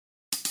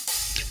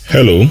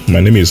Hello, my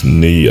name is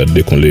Neyi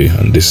Adekunle,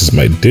 and this is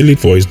my daily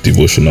voice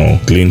devotional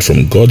gleaned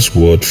from God's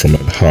word from my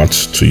heart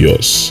to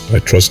yours. I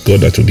trust God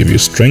that will give you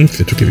strength,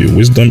 it will give you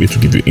wisdom, it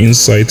will give you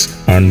insight,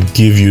 and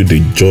give you the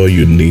joy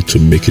you need to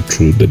make it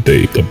through the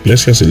day. God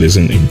bless you as you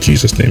listen in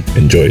Jesus' name.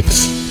 Enjoy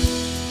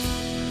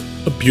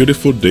it. A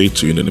beautiful day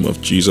to you in the name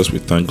of Jesus. We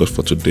thank God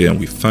for today, and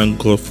we thank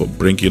God for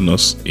bringing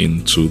us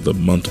into the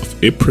month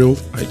of April.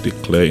 I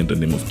declare in the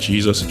name of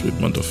Jesus, it will be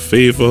a month of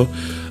favor,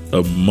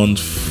 a month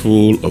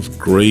full of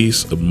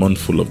grace, a month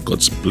full of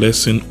God's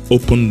blessing,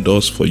 open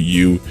doors for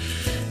you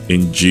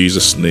in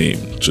Jesus'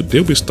 name. Today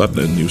we start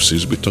a new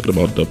series. We're talking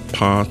about the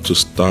power to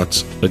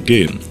start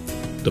again.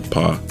 The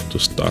power to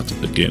start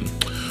again.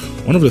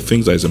 One of the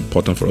things that is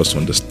important for us to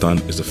understand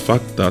is the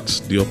fact that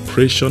the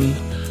operation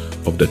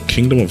of the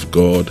kingdom of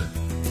God,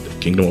 the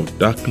kingdom of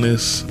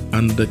darkness,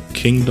 and the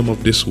kingdom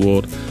of this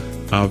world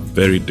are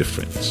very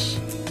different.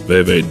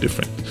 Very, very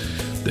different.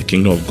 The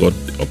kingdom of God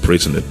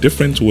operates in a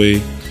different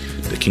way.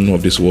 The kingdom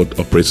of this world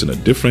operates in a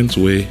different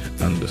way,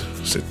 and the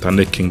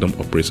satanic kingdom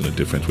operates in a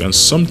different way. And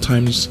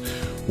sometimes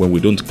when we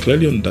don't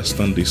clearly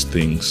understand these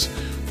things,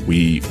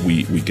 we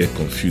get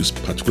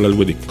confused, particularly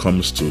when it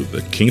comes to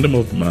the kingdom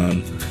of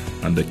man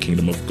and the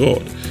kingdom of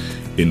God.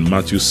 In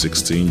Matthew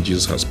 16,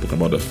 Jesus has spoken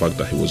about the fact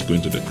that he was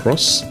going to the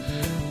cross,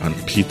 and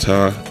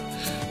Peter,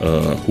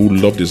 who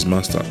loved his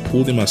master,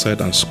 pulled him aside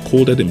and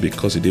scolded him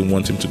because he didn't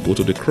want him to go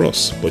to the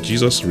cross. But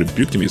Jesus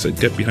rebuked him. He said,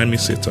 "Get behind me,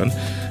 Satan."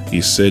 He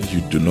said,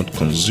 "You do not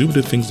consume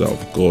the things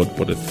of God,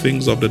 but the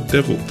things of the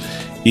devil."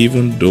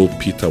 Even though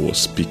Peter was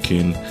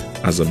speaking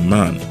as a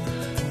man,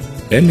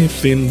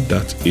 anything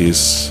that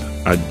is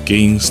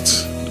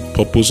against the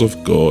purpose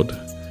of God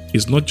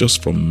is not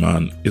just from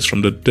man, it's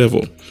from the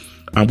devil.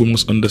 And we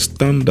must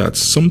understand that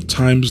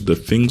sometimes the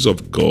things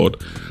of God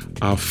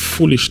are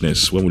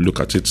foolishness when we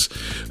look at it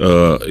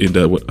in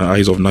the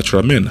eyes of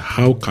natural men.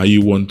 How can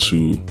you want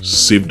to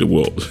save the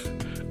world?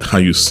 How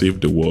you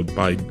save the world?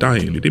 By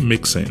dying. It didn't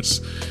make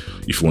sense.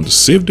 If you want to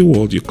save the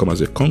world, you come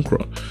as a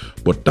conqueror.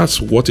 But that's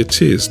what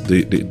it is.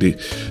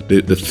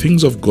 The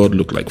things of God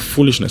look like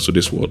foolishness to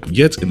this world.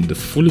 Yet in the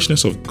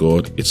foolishness of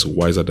God, it's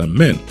wiser than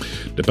men.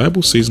 The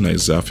Bible says in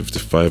Isaiah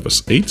 55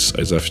 verse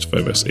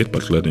 8,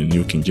 particularly in the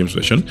New King James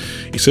Version,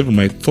 it says,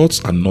 "My thoughts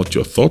are not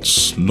your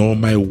thoughts, nor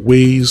my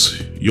ways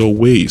your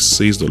ways,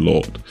 says the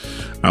Lord."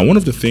 And one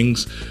of the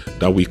things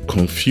that we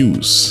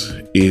confuse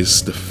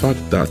is the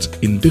fact that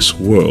in this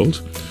world,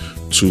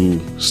 to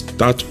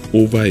start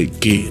over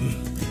again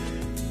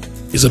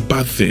is a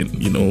bad thing,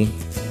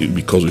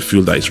 because we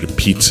feel that it's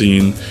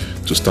repeating.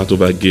 To start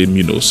over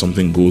again,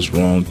 something goes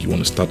wrong, you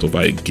want to start over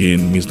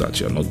again, means that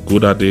you're not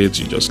good at it,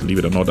 you just leave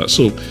it and all that.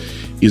 So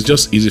it's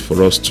just easy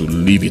for us to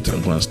leave it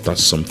and go and start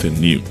something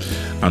new.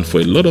 And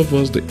for a lot of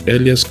us, the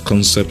earliest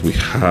concept we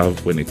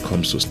have when it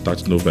comes to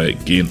starting over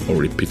again or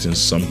repeating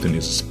something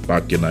is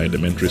back in our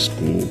elementary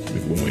school.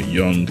 Maybe when we're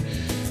young,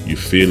 you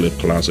fail a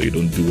class or you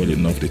don't do well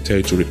enough, they tell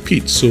you to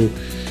repeat. So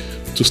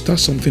to start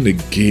something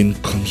again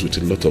comes with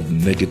a lot of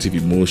negative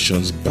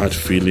emotions, bad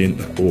feeling.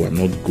 Oh, I'm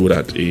not good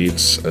at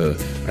it.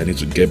 I need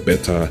to get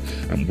better.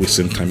 I'm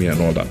wasting time here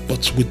and all that.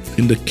 But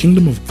in the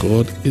kingdom of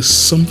God is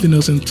something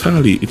else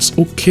entirely. It's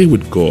okay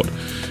with God.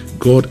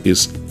 God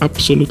is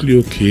absolutely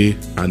okay.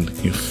 And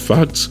in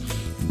fact,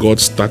 God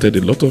started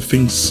a lot of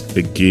things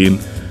again,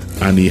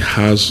 and he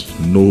has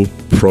no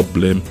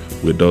problem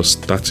with us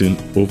starting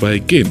over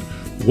again.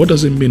 What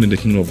does it mean in the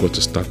kingdom of God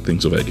to start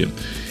things over again?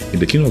 In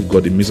the kingdom of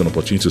God, it means an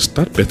opportunity to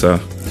start better.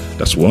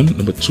 That's one.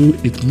 Number two,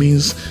 it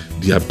means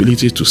the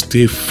ability to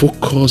stay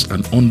focused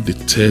and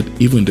undeterred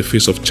even in the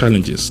face of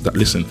challenges. That,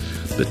 listen,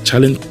 the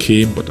challenge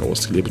came, but I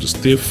was still able to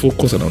stay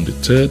focused and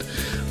undeterred.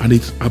 And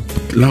it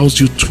allows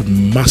you to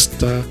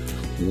master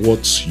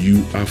what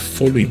you are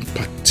following,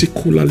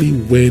 particularly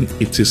when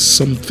it is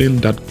something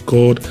that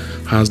God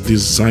has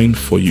designed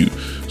for you.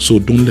 So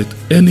don't let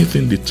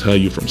anything deter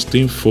you from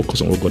staying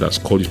focused on what God has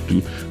called you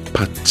to do,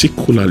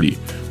 particularly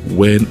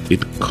when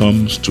it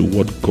comes to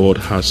what God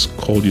has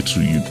called you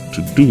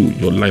to do,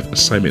 your life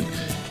assignment.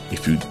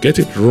 If you get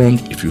it wrong,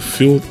 if you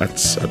fail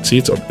at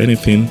it or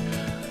anything,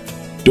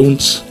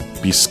 don't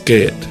be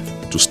scared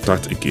to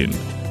start again.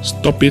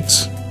 Stop it,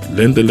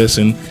 learn the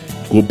lesson,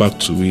 go back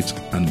to it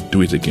and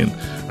do it again.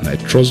 And I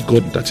trust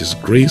God that his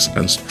grace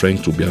and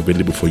strength will be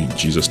available for you in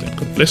Jesus' name.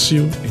 God bless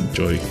you.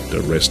 Enjoy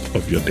the rest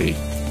of your day.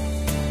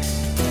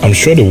 I'm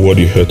sure the word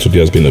you heard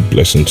today has been a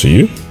blessing to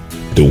you.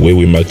 The way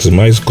we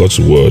maximize God's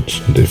word,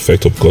 the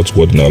effect of God's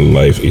word in our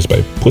life, is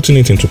by putting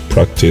it into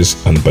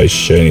practice and by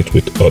sharing it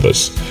with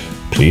others.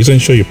 Please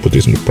ensure you put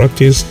this into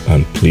practice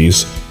and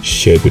please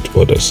share it with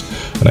others.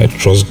 And I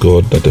trust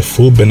God that the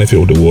full benefit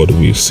of the word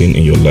will be seen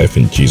in your life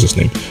in Jesus'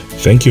 name.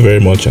 Thank you very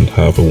much and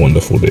have a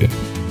wonderful day.